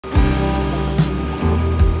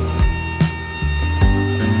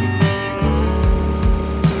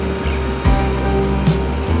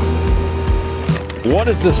What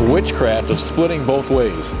is this witchcraft of splitting both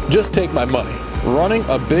ways? Just take my money. Running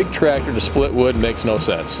a big tractor to split wood makes no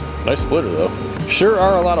sense. Nice splitter though. Sure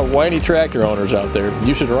are a lot of whiny tractor owners out there.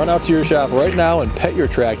 You should run out to your shop right now and pet your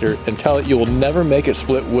tractor and tell it you will never make it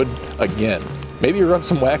split wood again. Maybe rub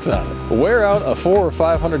some wax on it. Wear out a $400 or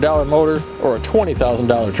 $500 motor or a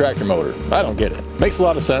 $20,000 tractor motor. I don't get it. Makes a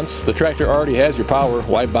lot of sense. The tractor already has your power.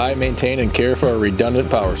 Why buy, maintain, and care for a redundant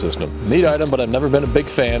power system? Neat item, but I've never been a big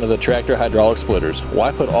fan of the tractor hydraulic splitters.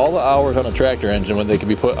 Why put all the hours on a tractor engine when they can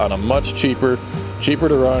be put on a much cheaper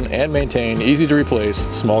to run and maintain, easy to replace,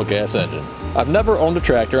 small gas engine? I've never owned a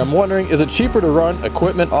tractor. I'm wondering, is it cheaper to run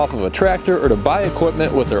equipment off of a tractor or to buy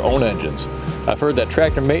equipment with their own engines? I've heard that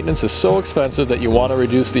tractor maintenance is so expensive that you want to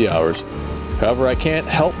reduce the hours. However, I can't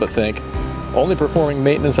help but think only performing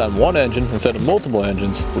maintenance on one engine instead of multiple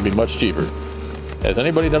engines would be much cheaper. Has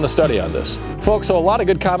anybody done a study on this? Folks, so a lot of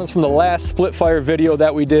good comments from the last split fire video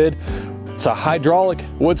that we did. It's a hydraulic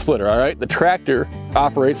wood splitter, all right? The tractor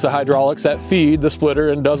operates the hydraulics that feed the splitter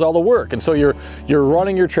and does all the work. And so you're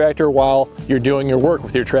running your tractor while you're doing your work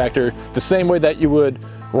with your tractor, the same way that you would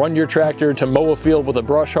run your tractor to mow a field with a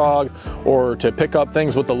brush hog, or to pick up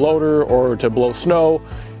things with the loader, or to blow snow.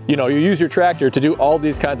 You know, you use your tractor to do all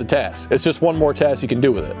these kinds of tasks. It's just one more task you can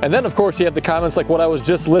do with it. And then of course you have the comments like what I was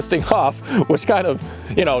just listing off, which kind of,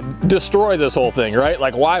 you know, destroy this whole thing, right?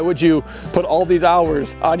 Like, why would you put all these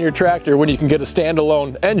hours on your tractor when you can get a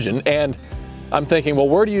standalone engine? And I'm thinking, well,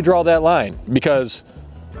 where do you draw that line? Because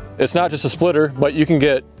it's not just a splitter, but you can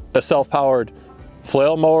get a self-powered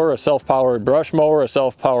flail mower, a self-powered brush mower, a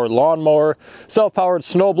self-powered lawn mower, self-powered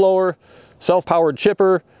snow blower, self-powered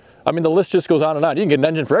chipper. I mean, the list just goes on and on. You can get an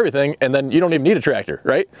engine for everything, and then you don't even need a tractor,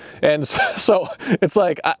 right? And so it's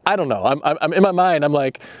like, I don't know. I'm in my mind, I'm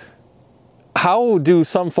like, how do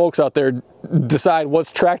some folks out there decide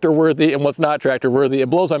what's tractor worthy and what's not tractor worthy?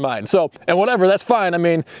 It blows my mind. So, and whatever, that's fine. I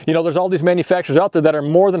mean, you know, there's all these manufacturers out there that are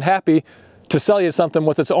more than happy to sell you something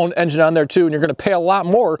with its own engine on there too, and you're going to pay a lot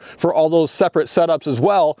more for all those separate setups as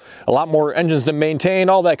well, a lot more engines to maintain,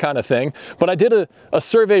 all that kind of thing. But I did a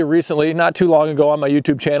survey recently, not too long ago, on my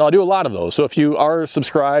YouTube channel. I do a lot of those, so if you are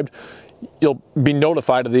subscribed, you'll be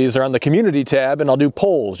notified of these. They're on the community tab, and I'll do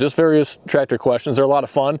polls, just various tractor questions. They're a lot of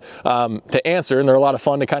fun to answer, and they're a lot of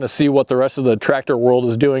fun to kind of see what the rest of the tractor world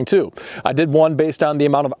is doing too. I did one based on the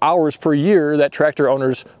amount of hours per year that tractor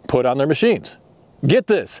owners put on their machines. Get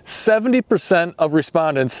this, 70% of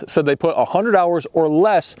respondents said they put 100 hours or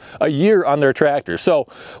less a year on their tractor. So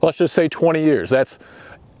let's just say 20 years. That's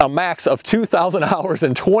a max of 2,000 hours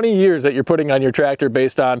in 20 years that you're putting on your tractor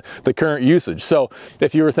based on the current usage. So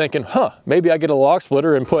if you were thinking, maybe I get a log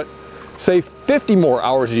splitter and put, say, 50 more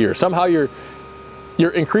hours a year. Somehow you're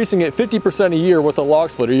increasing it 50% a year with a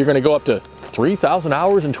log splitter. You're going to go up to 3,000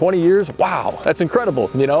 hours in 20 years. Wow, that's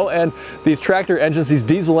incredible, you know? And these tractor engines, these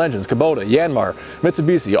diesel engines, Kubota, Yanmar,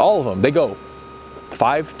 Mitsubishi, all of them, they go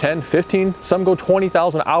 5, 10, 15, some go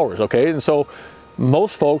 20,000 hours, okay? And so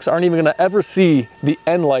most folks aren't even going to ever see the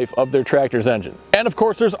end life of their tractor's engine. And of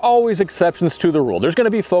course, there's always exceptions to the rule. There's going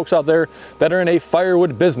to be folks out there that are in a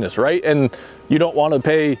firewood business, right? And you don't want to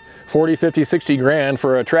pay 40, 50, 60 grand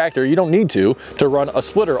for a tractor. You don't need to run a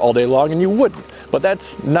splitter all day long, and you wouldn't. But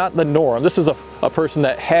that's not the norm. This is a person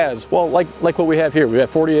that has, well, like what we have here. We have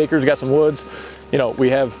 40 acres, we got some woods. You know, we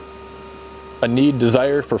have a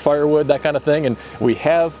desire for firewood, that kind of thing. And we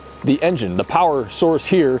have the engine, the power source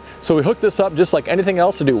here. So we hooked this up just like anything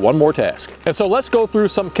else to do one more task. And so let's go through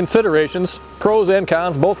some considerations, pros and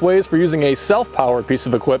cons, both ways for using a self-powered piece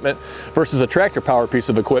of equipment versus a tractor-powered piece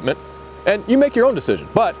of equipment. And you make your own decision.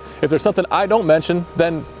 But if there's something I don't mention,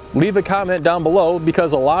 then leave a comment down below,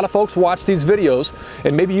 because a lot of folks watch these videos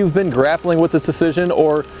and maybe you've been grappling with this decision,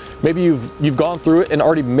 or maybe you've gone through it and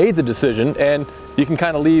already made the decision, and you can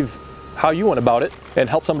kind of leave how you went about it and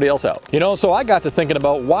help somebody else out. You know, so I got to thinking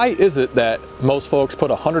about, why is it that most folks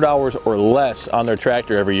put 100 hours or less on their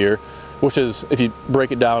tractor every year, which is, if you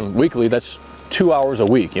break it down weekly, that's 2 hours a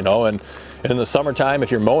week, you know. And in the summertime,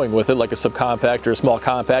 if you're mowing with it, like a subcompact or a small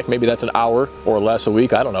compact, maybe that's an hour or less a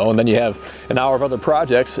week, I don't know. And then you have an hour of other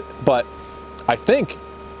projects. But I think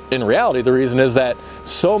in reality, the reason is that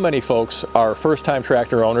so many folks are first-time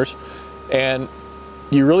tractor owners, and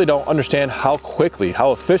you really don't understand how quickly,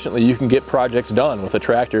 how efficiently you can get projects done with a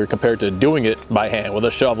tractor compared to doing it by hand with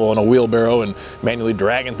a shovel and a wheelbarrow and manually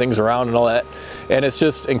dragging things around and all that. And it's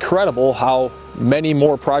just incredible how many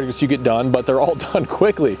more projects you get done, but they're all done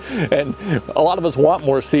quickly. And a lot of us want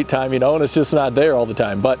more seat time, you know, and it's just not there all the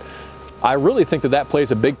time. But I really think that that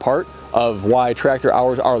plays a big part of why tractor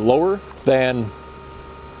hours are lower than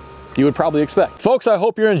you would probably expect. Folks, I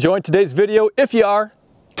hope you're enjoying today's video. If you are,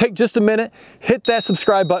 take just a minute, hit that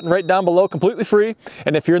subscribe button right down below, completely free.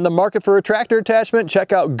 And if you're in the market for a tractor attachment,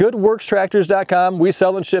 check out goodworkstractors.com. We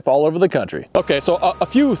sell and ship all over the country. Okay, so a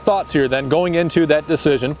few thoughts here then going into that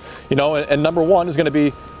decision, you know, and number one is going to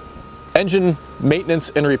be engine maintenance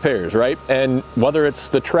and repairs, right? And whether it's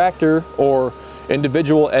the tractor or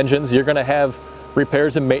individual engines, you're going to have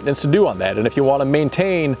repairs and maintenance to do on that. And if you want to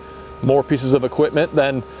maintain more pieces of equipment,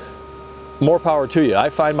 then more power to you. I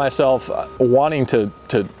find myself wanting to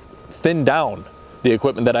thin down the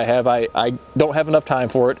equipment that I have. I don't have enough time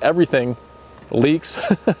for it. Everything leaks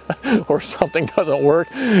or something doesn't work,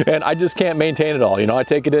 and I just can't maintain it all. You know, I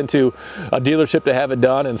take it into a dealership to have it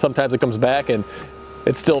done, and sometimes it comes back and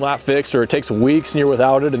it's still not fixed, or it takes weeks and you're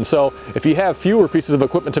without it. And so if you have fewer pieces of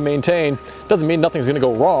equipment to maintain, doesn't mean nothing's going to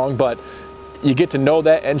go wrong, but you get to know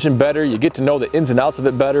that engine better, you get to know the ins and outs of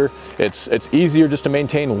it better. It's easier just to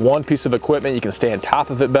maintain one piece of equipment, you can stay on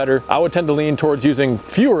top of it better. I would tend to lean towards using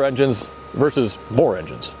fewer engines versus more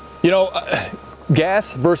engines. You know,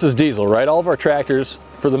 gas versus diesel, right? All of our tractors,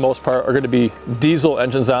 for the most part, are going to be diesel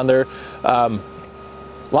engines on there. A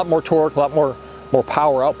lot more torque, a lot more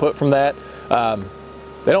power output from that.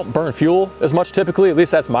 They don't burn fuel as much typically, at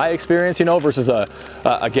least that's my experience, you know, versus a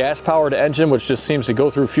gas-powered engine, which just seems to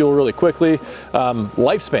go through fuel really quickly.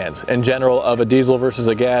 Lifespans in general of a diesel versus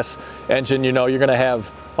a gas engine, you know, you're going to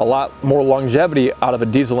have a lot more longevity out of a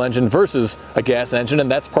diesel engine versus a gas engine,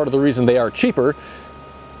 and that's part of the reason they are cheaper.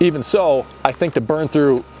 Even so, I think to burn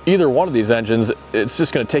through either one of these engines, it's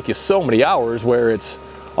just going to take you so many hours where it's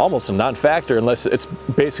almost a non-factor unless it's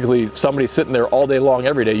basically somebody sitting there all day long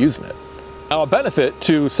every day using it. Now, a benefit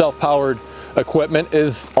to self-powered equipment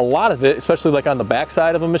is a lot of it, especially like on the back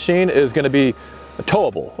side of a machine, is going to be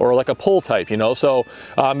towable or like a pull type, you know. So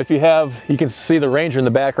if you can see the Ranger in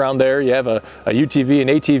the background there, you have a UTV, an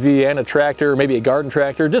ATV, and a tractor, maybe a garden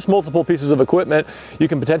tractor, just multiple pieces of equipment. You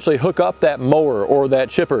can potentially hook up that mower or that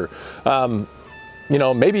chipper. You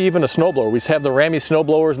know, maybe even a snowblower. We have the Rammy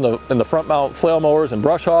snowblowers and the front mount flail mowers and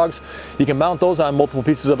brush hogs. You can mount those on multiple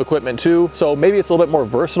pieces of equipment too. So maybe it's a little bit more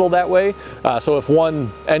versatile that way. So if one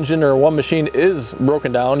engine or one machine is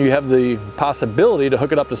broken down, you have the possibility to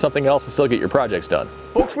hook it up to something else and still get your projects done.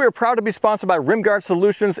 Folks, we are proud to be sponsored by RimGuard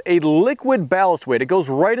Solutions, a liquid ballast weight. It goes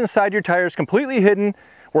right inside your tires, completely hidden.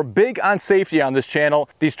 We're big on safety on this channel.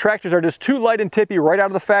 These tractors are just too light and tippy right out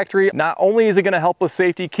of the factory. Not only is it going to help with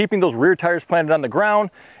safety, keeping those rear tires planted on the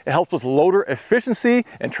ground, it helps with loader efficiency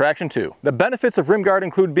and traction too. The benefits of RimGuard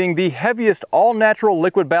include being the heaviest all-natural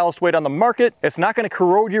liquid ballast weight on the market. It's not going to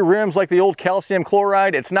corrode your rims like the old calcium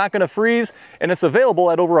chloride. It's not going to freeze, and it's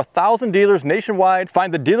available at over 1,000 dealers nationwide.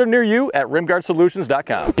 Find the dealer near you at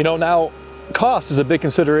rimguardsolutions.com. You know, now, cost is a big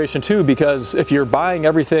consideration too, because if you're buying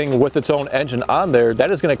everything with its own engine on there,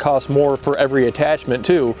 that is going to cost more for every attachment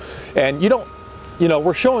too. And you know,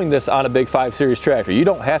 we're showing this on a big 5 Series tractor. You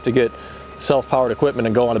don't have to get self-powered equipment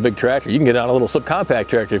and go on a big tractor. You can get on a little subcompact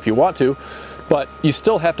tractor if you want to, but you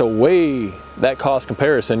still have to weigh that cost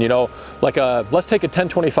comparison. You know, like let's take a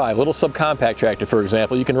 1025 little subcompact tractor, for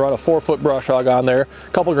example. You can run a 4-foot brush hog on there,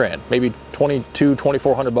 a couple grand, maybe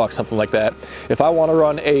 $2,400, something like that. If I want to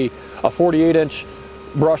run a 48-inch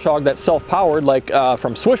brush hog that's self-powered, like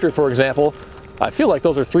from Swisher, for example, I feel like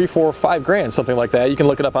those are $3, $4, $5 grand, something like that. You can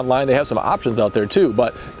look it up online. They have some options out there too,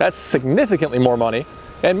 but that's significantly more money.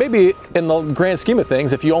 And maybe in the grand scheme of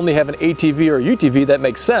things, if you only have an ATV or UTV, that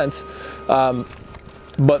makes sense.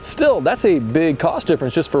 But still, that's a big cost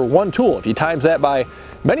difference just for one tool. If you times that by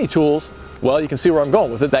many tools, well, you can see where I'm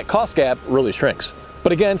going with it. That cost gap really shrinks.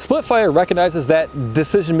 But again, Splitfire recognizes that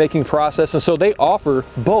decision-making process, and so they offer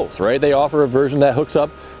both, right? They offer a version that hooks up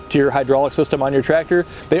to your hydraulic system on your tractor.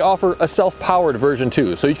 They offer a self-powered version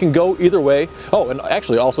too, so you can go either way. Oh, and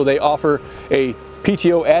actually also they offer a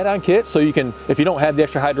PTO add-on kit, so you can, if you don't have the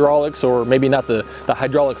extra hydraulics or maybe not the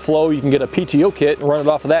hydraulic flow, you can get a PTO kit and run it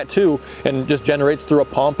off of that too, and just generates through a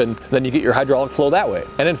pump, and then you get your hydraulic flow that way.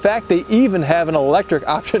 And in fact, they even have an electric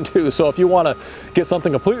option too, so if you want to get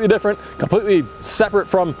something completely different, completely separate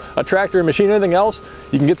from a tractor and machine or anything else,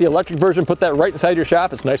 you can get the electric version, put that right inside your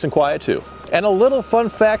shop. It's nice and quiet too. And a little fun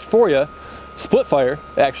fact for you, Splitfire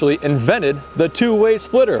actually invented the two-way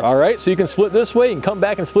splitter, all right? So you can split this way, you can come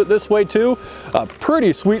back and split this way too. A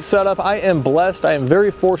pretty sweet setup. I am blessed. I am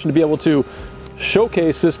very fortunate to be able to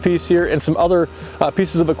showcase this piece here and some other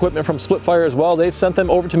pieces of equipment from Splitfire as well. They've sent them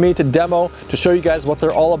over to me to demo, to show you guys what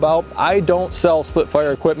they're all about. I don't sell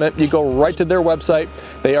Splitfire equipment. You go right to their website.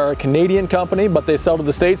 They are a Canadian company, but they sell to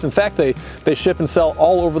the States. In fact, they ship and sell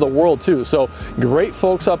all over the world too. So great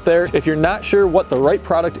folks up there. If you're not sure what the right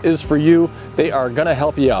product is for you, they are gonna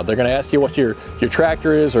help you out. They're gonna ask you what your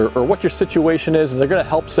tractor is or what your situation is, and they're gonna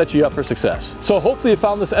help set you up for success. So hopefully you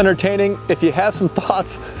found this entertaining. If you have some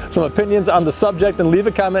thoughts, some opinions on the subject, then leave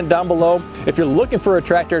a comment down below. If you're looking for a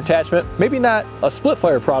tractor attachment, maybe not a split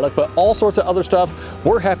fire product, but all sorts of other stuff,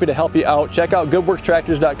 we're happy to help you out. Check out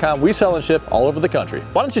goodworkstractors.com. We sell and ship all over the country.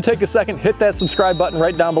 Why don't you take a second, hit that subscribe button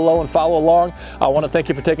right down below and follow along. I want to thank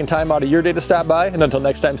you for taking time out of your day to stop by, and until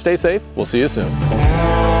next time, stay safe. We'll see you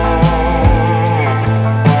soon.